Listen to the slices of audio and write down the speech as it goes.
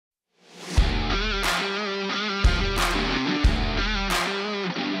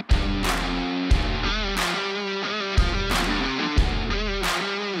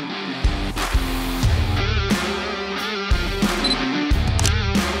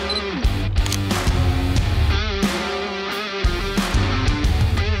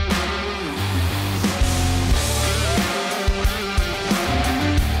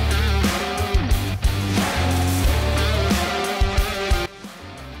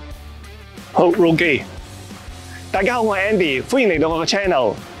好 ，roll 機。大家好，我係 Andy， 歡迎嚟到我嘅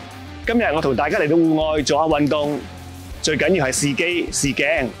channel。今日我同大家嚟到戶外做下運動，最緊要係試機試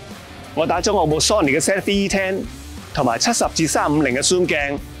鏡。我打咗我部 Sony 嘅 ZV-E10 同埋70至350嘅 zoom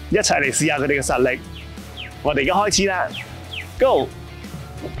鏡，一齊嚟試下佢哋嘅實力。我哋而家開始啦 ，Go！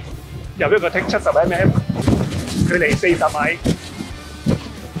 入一個 take 70mm， 距離40米。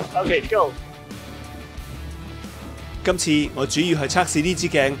OK，Go！ 今次我主要係測試呢支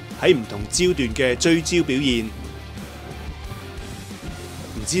鏡喺唔同焦段嘅追焦表現，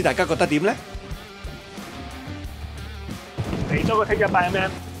唔知大家覺得點呢？嚟咗個 take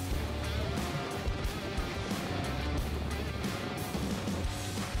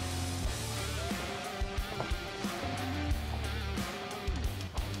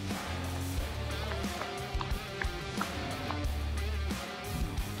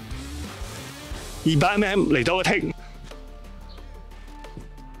嚟到個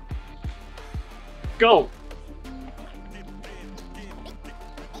take。Go！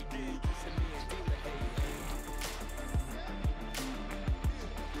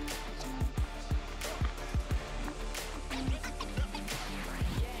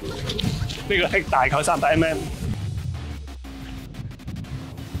 呢個 take 大概300mm。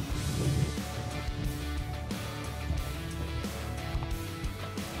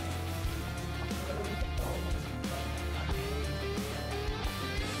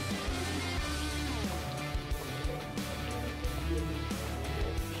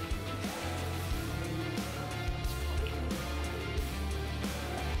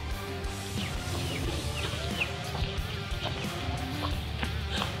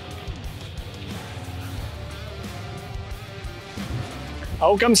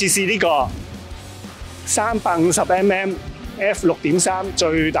好，今次試呢個350mm f6.3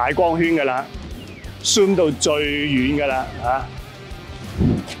 最大光圈㗎啦 ，zoom 到最遠㗎啦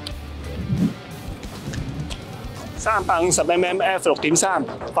嚇。350mm f6.3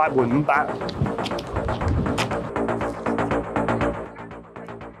 快門500。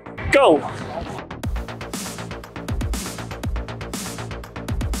Go！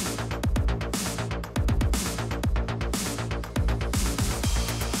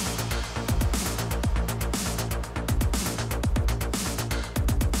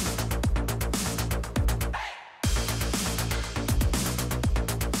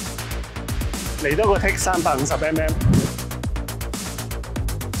嚟多個 take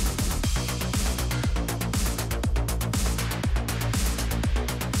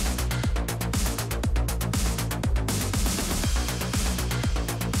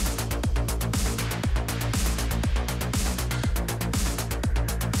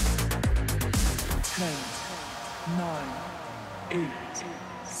 9, 8,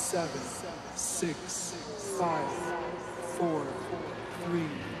 7, 6, 5, 4, 3,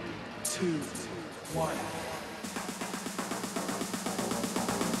 2, 1。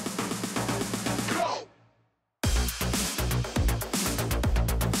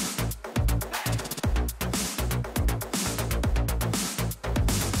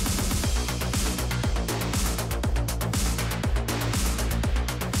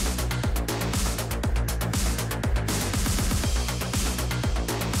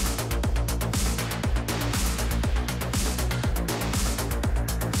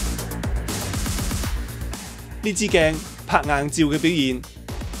呢支鏡拍硬照嘅表現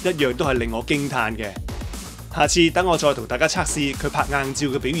一樣都係令我驚歎嘅。下次等我再同大家測試佢拍硬照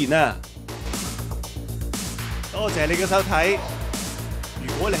嘅表現啦。多謝你嘅收睇。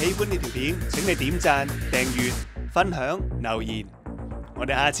如果你喜歡呢條片，請你點讚、訂閱、分享、留言。我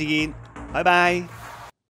哋下次見，拜拜。